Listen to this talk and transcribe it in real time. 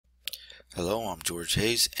Hello, I'm George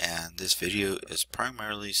Hayes, and this video is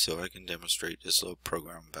primarily so I can demonstrate this little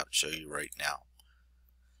program I'm about to show you right now.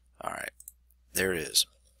 Alright, there it is.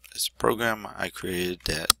 It's a program I created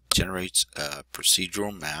that generates a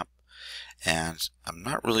procedural map, and I'm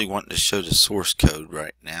not really wanting to show the source code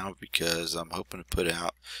right now because I'm hoping to put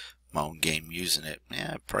out my own game using it.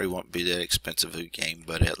 It probably won't be that expensive a game,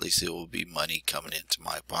 but at least it will be money coming into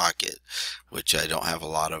my pocket, which I don't have a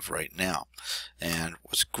lot of right now. And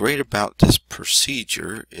what's great about this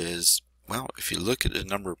procedure is, well, if you look at the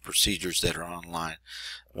number of procedures that are online,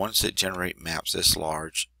 ones that generate maps this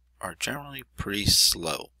large are generally pretty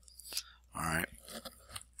slow. Alright,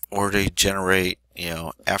 or they generate,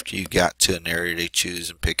 after you got to an area, they choose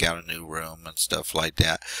and pick out a new room and stuff like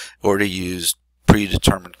that, or they use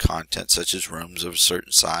predetermined content such as rooms of a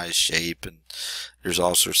certain size, shape, and there's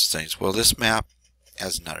all sorts of things. Well, this map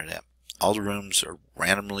has none of that. All the rooms are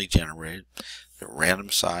randomly generated. They're random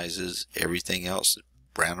sizes. Everything else,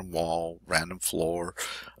 random wall, random floor.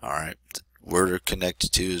 Alright, where they're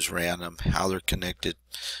connected to is random, how they're connected,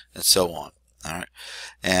 and so on. Alright,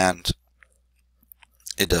 and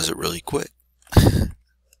it does it really quick, I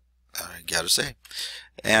gotta say.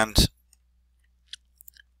 And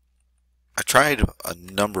I tried a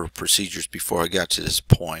number of procedures before I got to this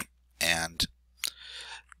point, and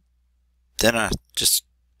then I just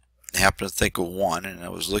happened to think of one, and I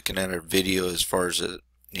was looking at a video as far as it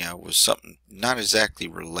was something not exactly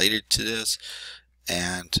related to this,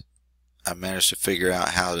 and I managed to figure out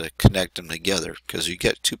how to connect them together, because you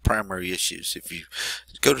get two primary issues. If you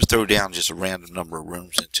go to throw down just a random number of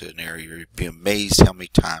rooms into an area, you'd be amazed how many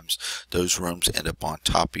times those rooms end up on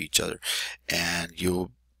top of each other, and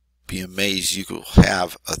you'll be amazed you could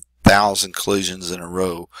have 1,000 collisions in a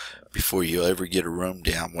row before you ever get a room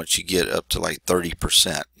down. Once you get up to like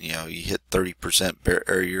 30%, you hit 30%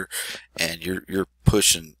 barrier, and you're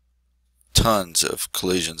pushing tons of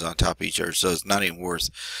collisions on top of each other, so it's not even worth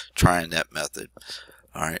trying that method.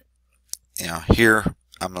 Alright, here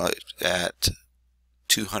I'm at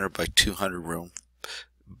 200 by 200 room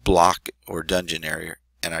block or dungeon area,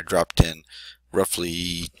 and I dropped in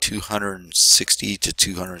roughly 260 to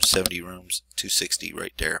 270 rooms, 260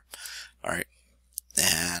 right there. Alright,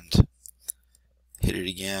 and hit it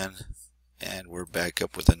again, and we're back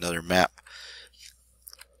up with another map,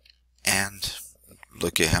 and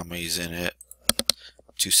look at how many's in it.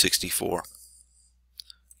 264.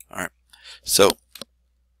 Alright, so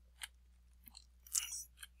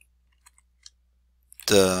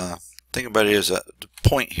the thing about it is the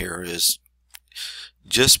point here is,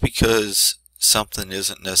 just because something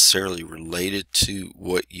isn't necessarily related to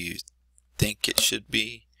what you think it should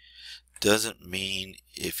be doesn't mean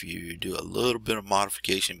if you do a little bit of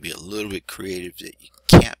modification, be a little bit creative, that you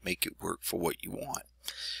can't make it work for what you want.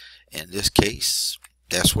 In this case,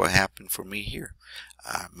 that's what happened for me here.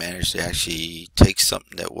 I managed to actually take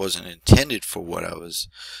something that wasn't intended for what I was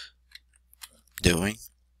doing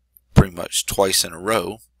pretty much twice in a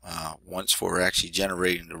row. Once for actually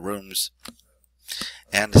generating the rooms,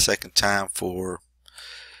 and the second time for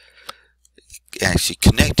actually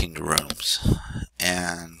connecting the rooms.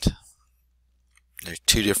 And there's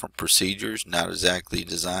two different procedures, not exactly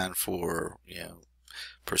designed for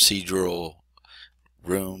procedural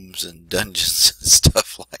rooms and dungeons and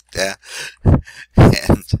stuff like that,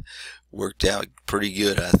 and worked out pretty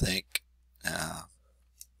good, I think.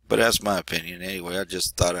 But that's my opinion anyway. I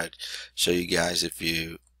just thought I'd show you guys. If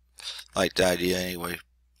you like the idea anyway,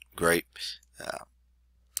 great.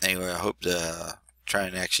 Anyway, I hope to try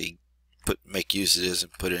and actually make use of this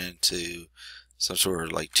and put it into some sort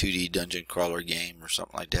of like 2D dungeon crawler game or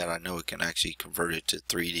something like that. I know it can actually convert it to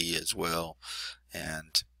 3D as well,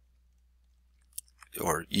 and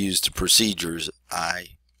or use the procedures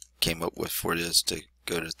I came up with for this to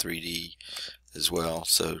go to 3D as well,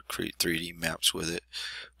 so create 3D maps with it,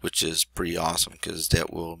 which is pretty awesome, because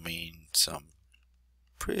that will mean some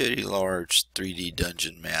pretty large 3D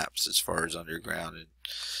dungeon maps as far as underground, and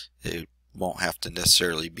it won't have to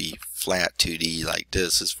necessarily be flat 2D like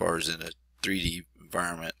this. As far as in a 3D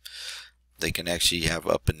environment, they can actually have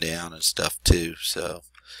up and down and stuff too. So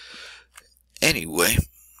anyway,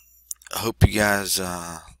 I hope you guys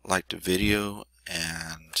liked the video,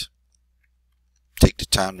 and take the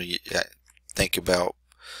time to think about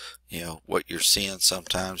what you're seeing.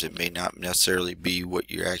 Sometimes it may not necessarily be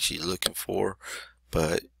what you're actually looking for,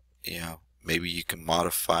 but maybe you can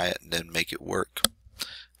modify it and then make it work,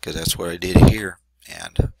 because that's what I did here.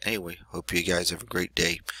 And anyway, hope you guys have a great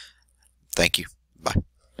day. Thank you. Bye.